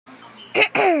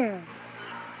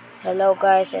Hello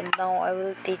guys, and now I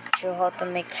will teach you how to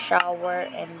make shower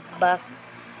and bath.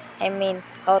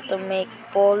 How to make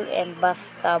pool and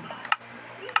bathtub.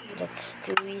 That's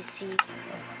too easy.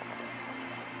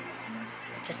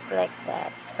 Just like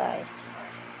that, guys.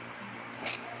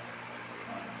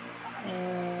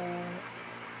 And,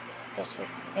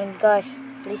 and guys,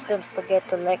 please don't forget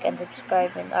to like and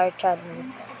subscribe in our channel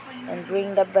and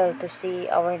ring the bell to see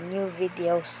our new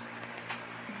videos.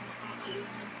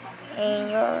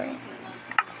 And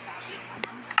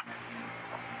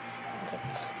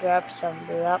let's grab some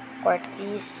black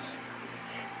quartz,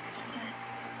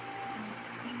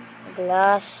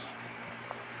 glass,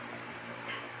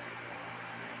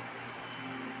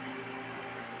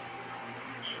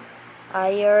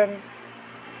 iron,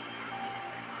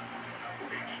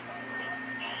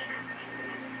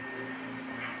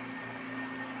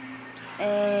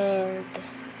 and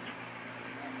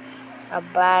a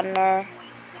banner.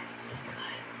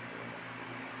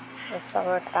 That's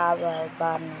our towel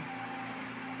banner.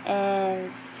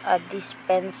 And a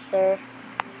dispenser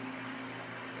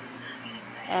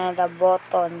and a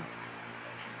button.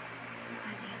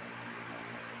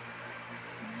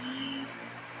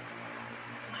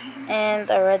 And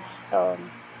a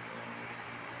redstone.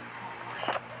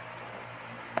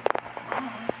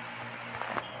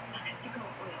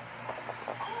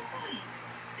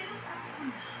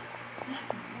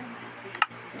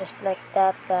 Just like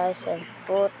that, guys, and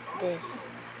put this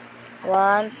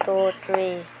 1 2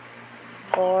 3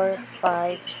 4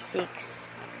 5 6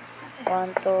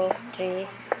 1 2 3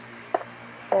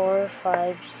 4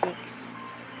 5 6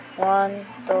 1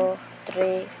 2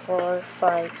 3 4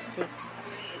 5 6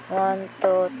 1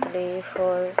 2 3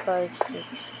 4 5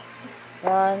 6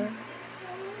 1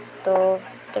 2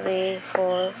 3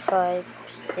 4 5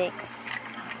 6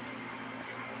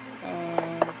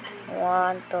 and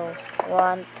 1 2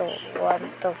 1 2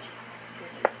 1 2,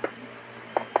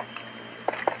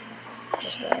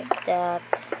 just like that.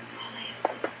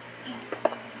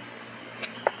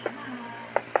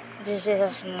 This is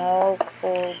a small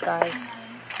pool, guys,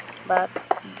 but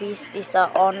this is a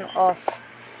on off,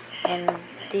 and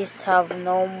this have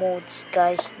no modes,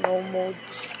 guys, no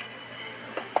modes.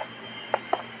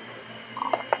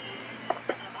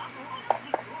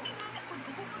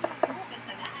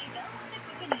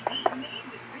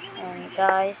 And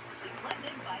guys,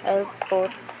 I'll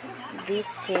put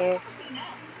this here,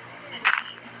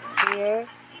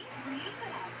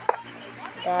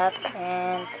 that,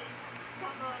 and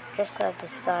just a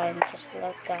design, just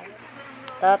like that.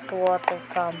 That water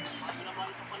comes,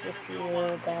 if you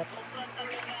hear that.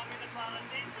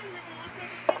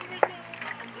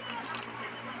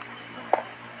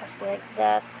 Just like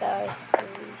that, guys, too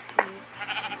easy.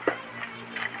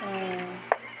 And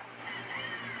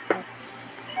that's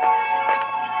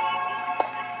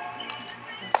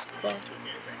that.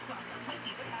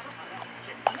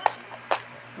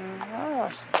 What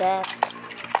was that?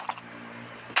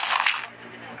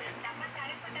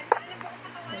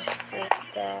 Just put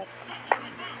that.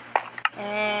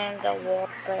 And the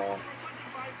water.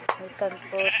 We can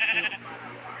put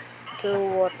 2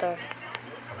 water.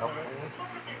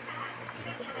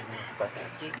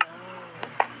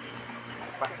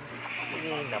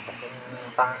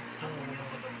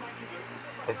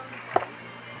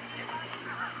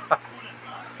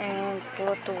 And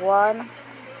put 1.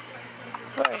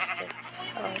 Where is it?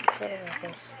 Oh, there it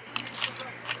is.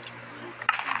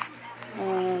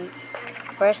 And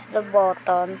press the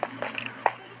button,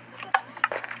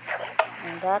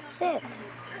 and that's it.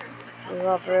 You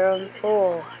have your own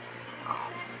pool,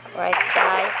 right,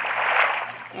 guys?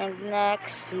 And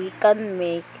next we can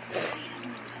make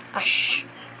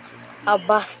a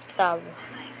bathtub.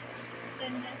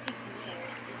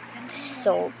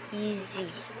 So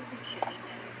easy.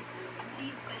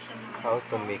 How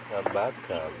to make a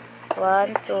bathtub?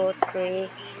 1 2 3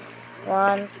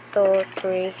 1 2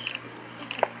 3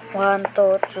 1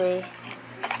 2 3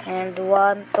 and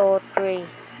 1 2 3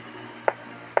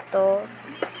 2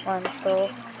 1 2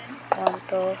 1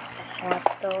 2 1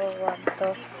 2 1 2 1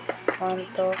 2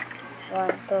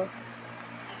 1 2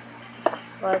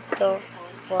 1 2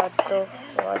 1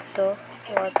 2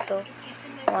 1 2 1 2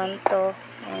 1 2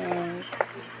 and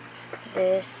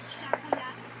this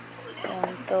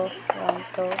 1 2 1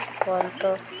 2 1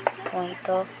 2 1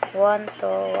 2 1 2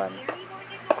 1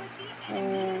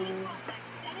 and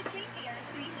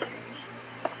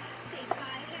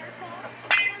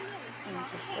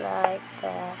just like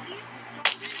that.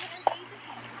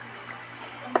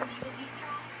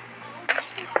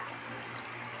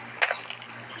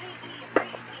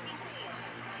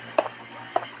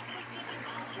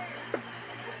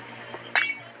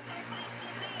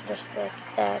 Just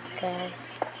like that,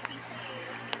 guys.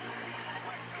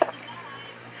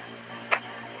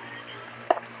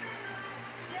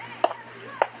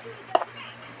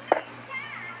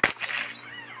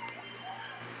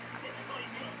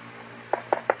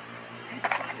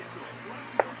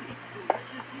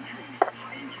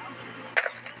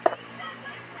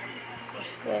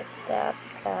 Just like that,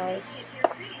 guys.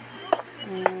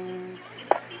 And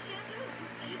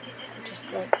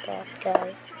just like that,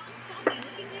 guys.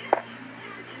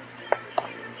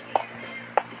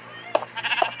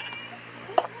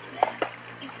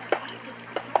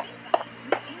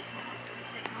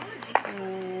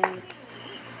 And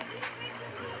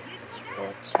let's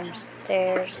put some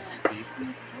stairs.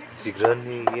 Si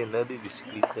Granny yan na di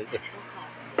bisikleta ka.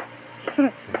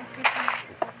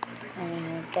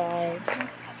 And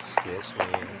guys, Excuse me.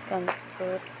 I'm gonna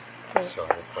put this.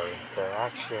 Sorry for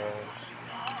interactions.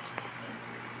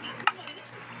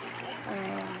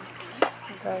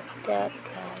 Just like that,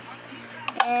 guys.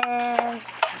 And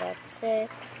that's it.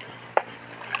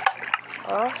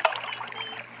 Off,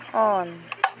 on.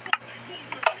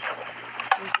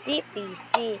 Easy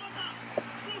peasy.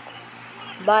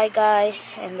 Bye,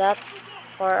 guys, and that's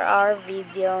for our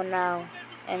video now.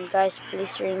 And guys,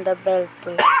 please ring the bell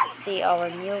to see our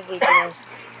new videos.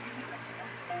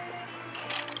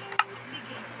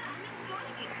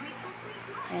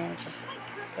 And just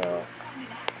look.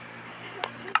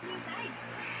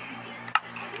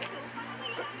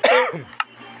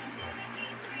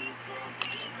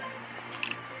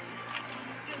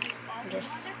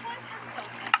 Just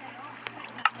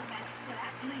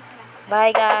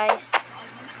bye, guys.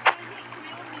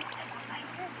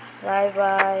 Bye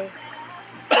bye.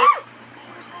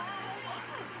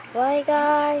 Bye,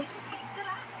 guys.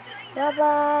 Bye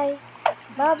bye.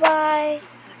 Bye bye.